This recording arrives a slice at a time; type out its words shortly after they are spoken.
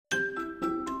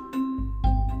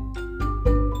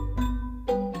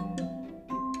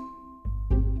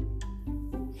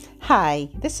Hi,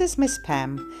 this is Miss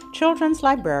Pam, children's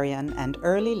librarian and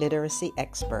early literacy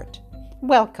expert.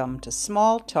 Welcome to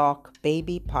Small Talk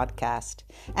Baby Podcast,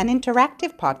 an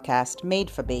interactive podcast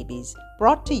made for babies,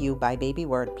 brought to you by Baby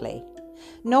Wordplay.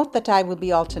 Note that I will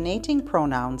be alternating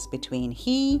pronouns between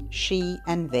he, she,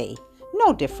 and they.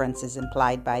 No difference is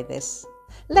implied by this.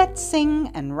 Let's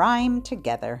sing and rhyme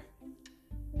together.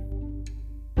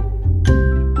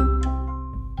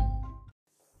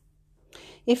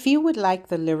 If you would like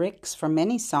the lyrics for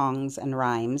many songs and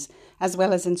rhymes, as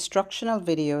well as instructional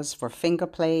videos for finger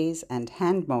plays and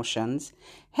hand motions,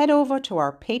 head over to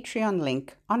our Patreon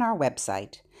link on our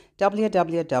website,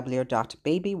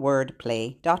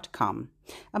 www.babywordplay.com.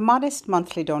 A modest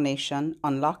monthly donation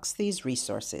unlocks these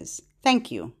resources. Thank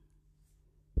you.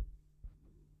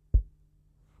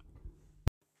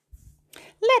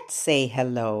 Let's say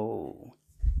hello.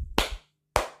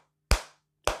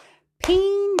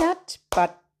 Peanut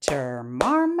butter,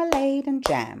 marmalade and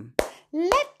jam.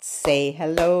 Let's say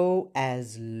hello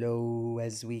as low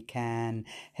as we can.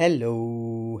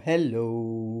 Hello,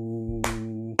 hello.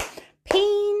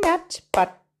 Peanut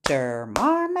butter,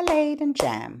 marmalade and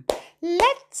jam.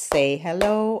 Let's say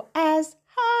hello as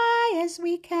high as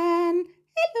we can.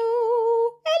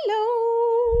 Hello,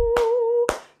 hello.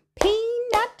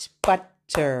 Peanut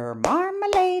butter,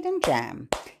 marmalade and jam.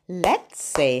 Let's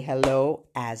say hello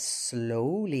as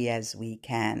slowly as we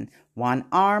can. One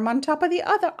arm on top of the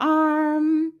other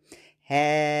arm. Hello.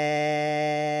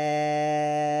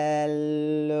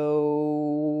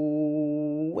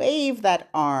 Wave that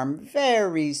arm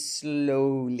very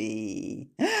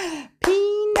slowly.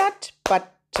 Peanut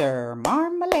butter,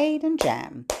 marmalade and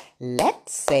jam.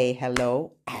 Let's say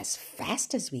hello as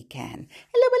fast as we can.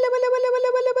 Hello, hello, hello, hello,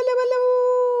 hello, hello, hello, hello.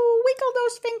 Wiggle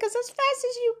those fingers as fast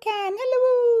as you can.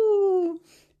 Hello.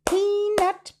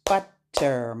 Peanut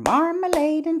butter,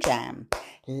 marmalade and jam.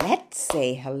 Let's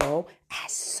say hello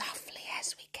as softly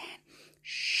as we can.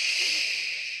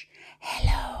 Shh.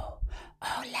 Hello.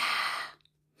 Hola.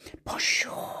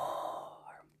 Bonjour.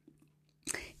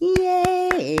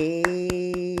 Yay.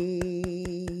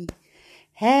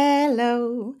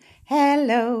 Hello.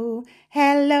 Hello.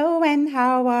 Hello. And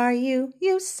how are you?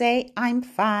 You say I'm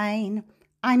fine.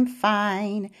 I'm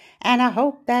fine, and I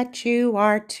hope that you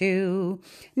are too.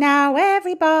 Now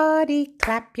everybody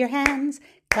clap your hands,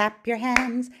 clap your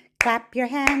hands, clap your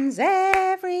hands.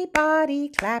 Everybody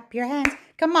clap your hands.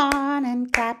 Come on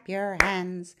and clap your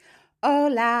hands.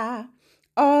 Hola,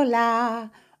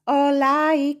 hola,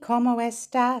 hola, ¿y cómo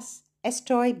estás?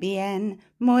 Estoy bien,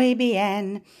 muy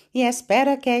bien, y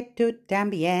espero que tú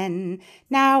también.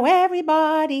 Now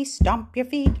everybody stomp your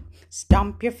feet.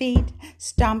 Stomp your feet,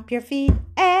 stomp your feet.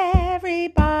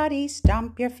 Everybody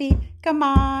stomp your feet. Come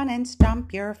on and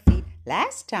stomp your feet.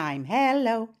 Last time,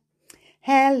 hello,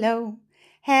 hello,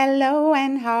 hello,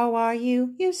 and how are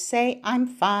you? You say I'm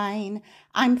fine,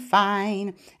 and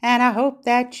I hope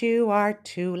that you are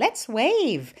too. Let's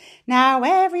wave. Now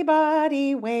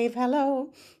everybody wave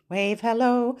hello. Wave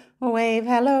hello, wave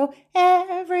hello.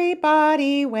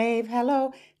 Everybody wave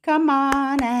hello. Come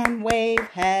on and wave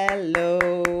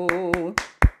hello.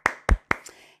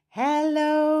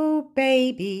 Hello,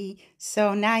 baby,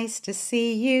 so nice to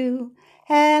see you.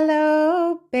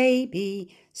 Hello,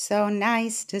 baby, so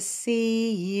nice to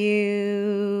see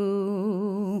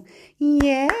you.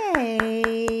 Yay!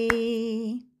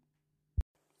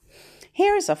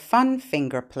 Here's a fun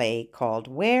finger play called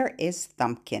Where is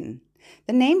Thumbkin?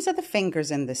 The names of the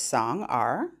fingers in this song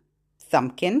are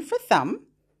Thumbkin for thumb,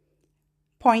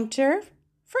 pointer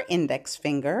for index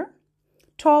finger,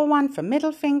 tall one for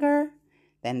middle finger,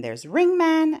 then there's ring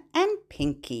man and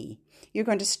pinky. You're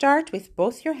going to start with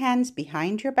both your hands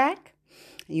behind your back.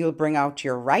 You'll bring out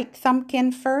your right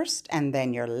thumbkin first and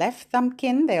then your left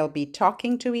thumbkin. They'll be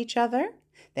talking to each other.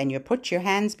 Then you put your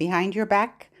hands behind your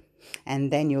back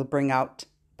and then you'll bring out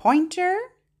pointer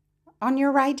on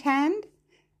your right hand,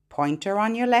 pointer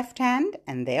on your left hand,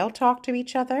 and they'll talk to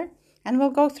each other. And we'll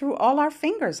go through all our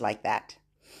fingers like that.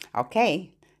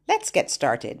 Okay, let's get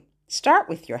started. Start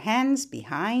with your hands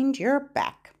behind your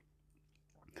back.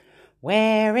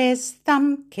 Where is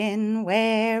Thumbkin?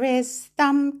 Where is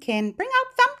Thumbkin? Bring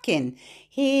out Thumbkin.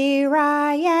 Here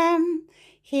I am.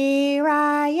 Here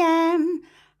I am.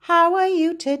 How are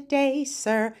you today,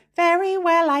 sir? Very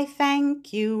well, I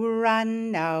thank you.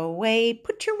 Run away.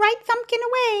 Put your right thumbkin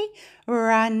away.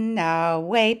 Run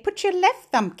away. Put your left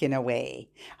thumbkin away.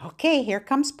 Okay, here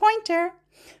comes Pointer.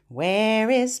 Where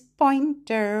is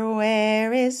Pointer?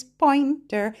 Where is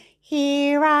Pointer?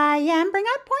 Here I am. Bring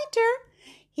out Pointer.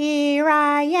 Here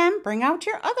I am. Bring out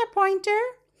your other pointer.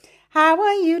 How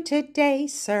are you today,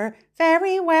 sir?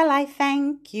 Very well, I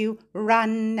thank you.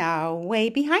 Run away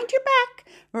behind your back.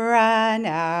 Run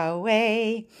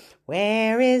away.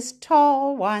 Where is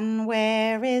tall one?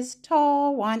 Where is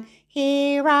tall one?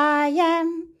 Here I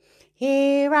am.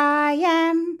 Here I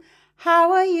am.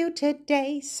 How are you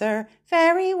today, sir?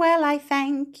 Very well, I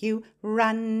thank you.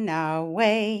 Run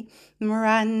away.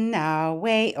 Run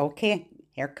away. Okay,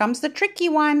 here comes the tricky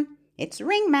one. It's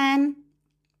Ringman.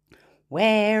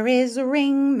 Where is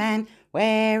Ringman?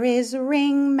 Where is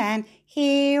Ringman?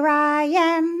 Here I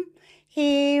am.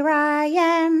 Here I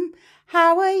am.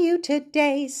 How are you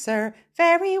today, sir?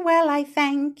 Very well, I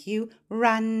thank you.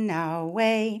 Run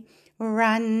away.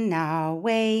 Run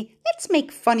away. Let's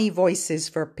make funny voices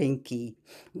for Pinky.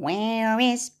 Where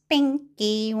is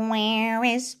Pinky? Where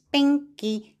is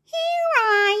Pinky? Here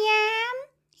I am.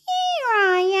 Here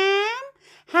I am.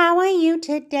 How are you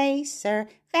today, sir?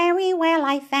 Very well,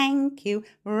 I thank you.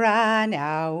 Run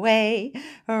away.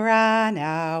 Run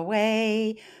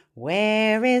away.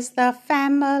 Where is the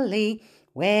family?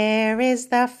 Where is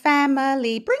the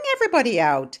family? Bring everybody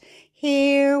out.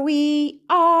 Here we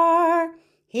are.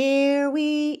 Here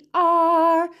we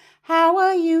are. How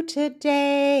are you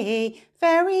today?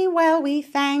 Very well, we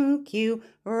thank you.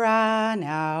 Run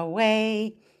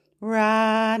away.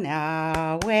 Run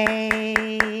away.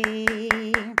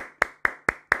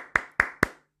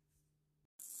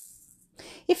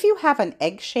 If you have an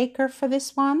egg shaker for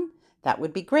this one, that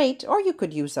would be great. Or you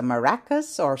could use a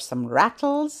maracas or some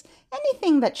rattles,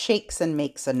 anything that shakes and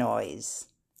makes a noise.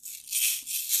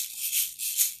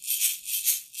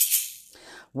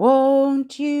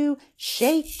 Won't you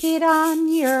shake it on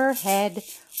your head?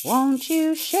 Won't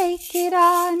you shake it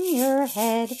on your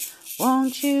head?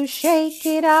 Won't you shake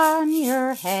it on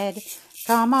your head?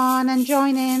 Come on and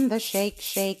join in the shake,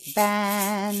 shake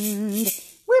band.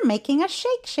 We're making a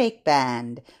shake, shake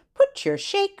band. Put your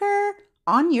shaker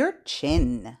on your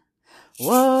chin.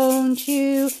 Won't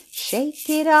you shake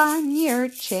it on your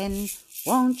chin?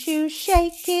 Won't you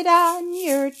shake it on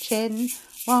your chin?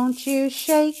 Won't you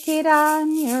shake it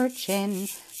on your chin?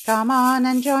 Come on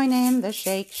and join in the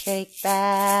shake, shake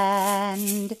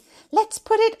band. Let's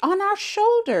put it on our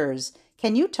shoulders.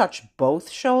 Can you touch both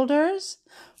shoulders?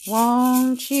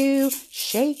 Won't you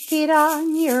shake it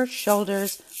on your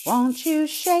shoulders? Won't you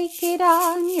shake it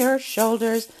on your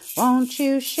shoulders? Won't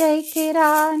you shake it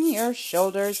on your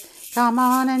shoulders? Come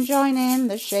on and join in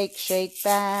the shake, shake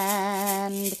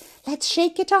band. Let's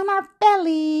shake it on our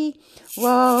belly.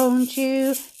 Won't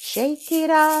you shake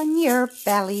it on your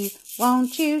belly?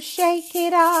 Won't you shake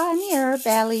it on your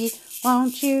belly?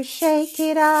 Won't you shake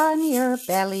it on your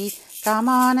belly? Come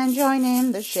on and join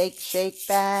in the shake, shake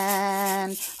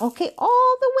band. Okay,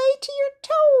 all the way to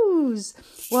your toes.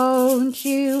 Won't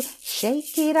you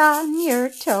shake it on your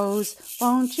toes?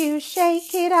 Won't you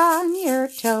shake it on your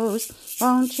toes?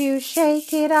 Won't you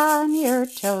shake it on your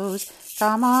toes?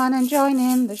 Come on and join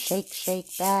in the shake,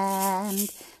 shake band.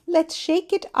 Let's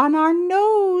shake it on our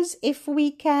nose if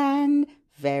we can.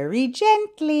 Very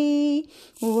gently.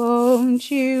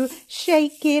 Won't you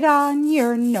shake it on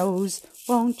your nose?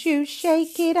 Won't you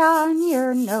shake it on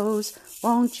your nose?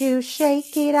 Won't you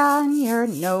shake it on your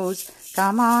nose?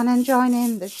 Come on and join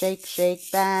in the shake,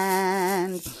 shake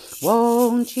band.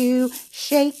 Won't you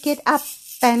shake it up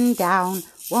and down?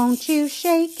 Won't you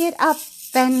shake it up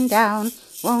and down?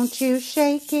 Won't you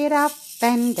shake it up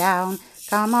and down?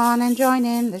 Come on and join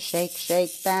in the shake,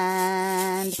 shake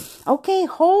band. Okay,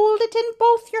 hold it in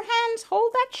both your hands.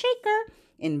 Hold that shaker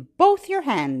in both your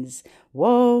hands.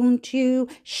 Won't you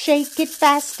shake it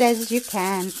fast as you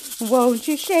can? Won't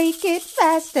you shake it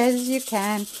fast as you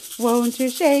can? Won't you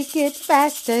shake it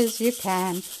fast as you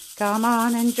can? Come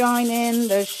on and join in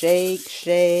the shake,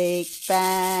 shake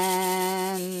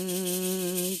band.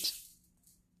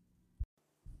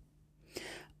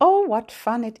 Oh, what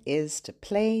fun it is to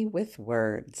play with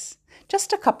words.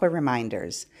 Just a couple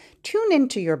reminders. Tune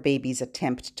into your baby's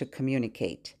attempt to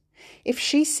communicate. If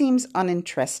she seems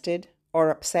uninterested or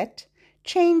upset,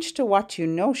 change to what you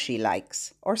know she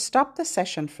likes, or stop the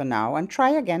session for now and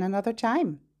try again another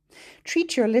time.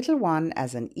 Treat your little one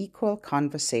as an equal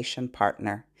conversation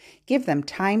partner. Give them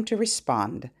time to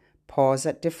respond. Pause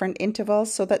at different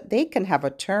intervals so that they can have a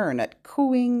turn at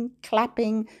cooing,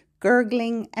 clapping,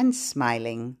 gurgling, and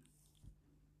smiling.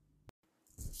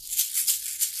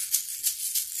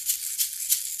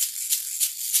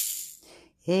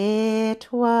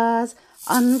 It was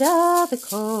under the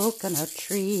coconut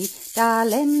tree,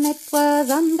 darling, it was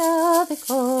under the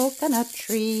coconut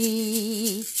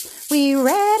tree. We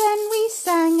read and we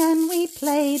sang and we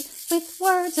played with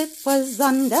words, it was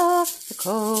under the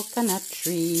coconut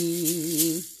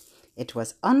tree. It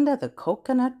was under the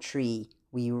coconut tree.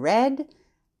 We read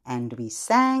and we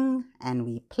sang and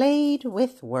we played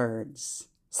with words.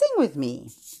 Sing with me.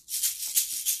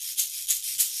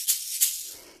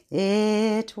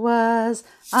 It was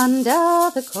under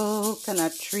the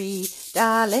coconut tree,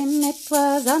 darling, it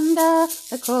was under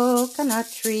the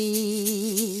coconut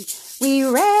tree. We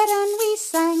read and we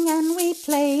sang and we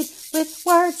played with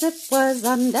words, it was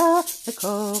under the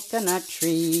coconut tree.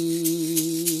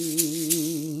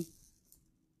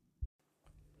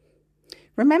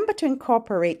 Remember to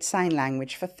incorporate sign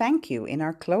language for thank you in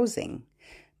our closing.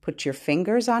 Put your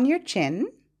fingers on your chin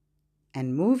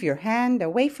and move your hand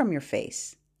away from your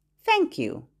face. Thank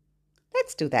you.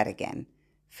 Let's do that again.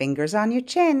 Fingers on your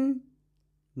chin.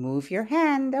 Move your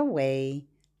hand away.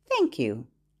 Thank you.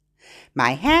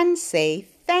 My hands say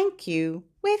thank you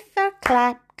with a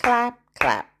clap, clap,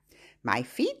 clap. My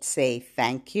feet say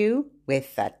thank you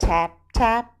with a tap,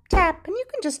 tap, tap. And you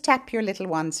can just tap your little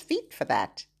one's feet for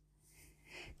that.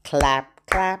 Clap,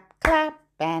 clap, clap,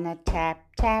 and a tap,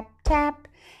 tap, tap.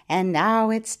 And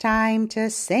now it's time to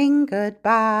sing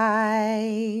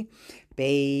goodbye.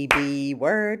 Baby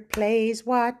word plays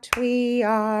what we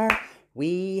are.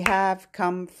 We have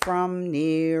come from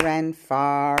near and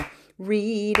far.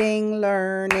 Reading,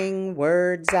 learning,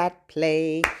 words at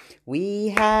play. We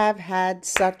have had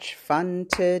such fun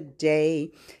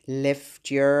today. Lift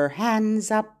your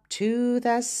hands up to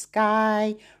the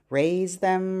sky. Raise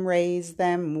them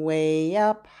way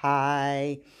up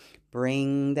high.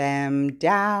 Bring them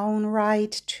down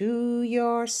right to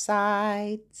your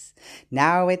sides.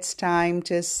 Now it's time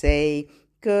to say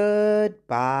goodbye.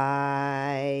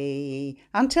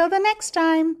 Until the next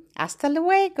time, hasta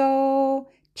luego.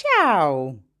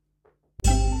 Ciao.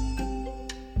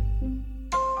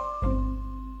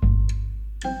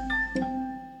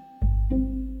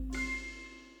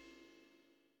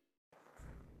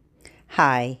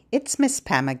 Hi, it's Miss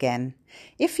Pam again.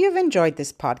 If you've enjoyed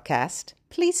this podcast,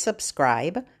 please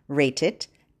subscribe, rate it,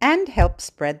 and help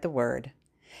spread the word.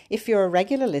 If you're a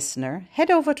regular listener,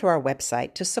 head over to our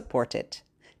website to support it,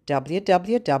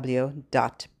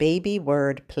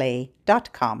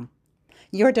 www.babywordplay.com.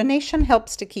 Your donation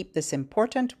helps to keep this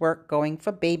important work going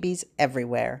for babies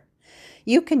everywhere.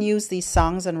 You can use these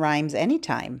songs and rhymes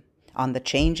anytime, on the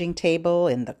changing table,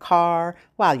 in the car,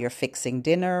 while you're fixing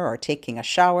dinner or taking a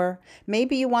shower.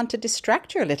 Maybe you want to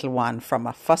distract your little one from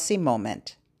a fussy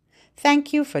moment.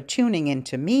 Thank you for tuning in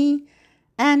to me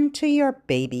and to your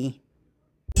baby.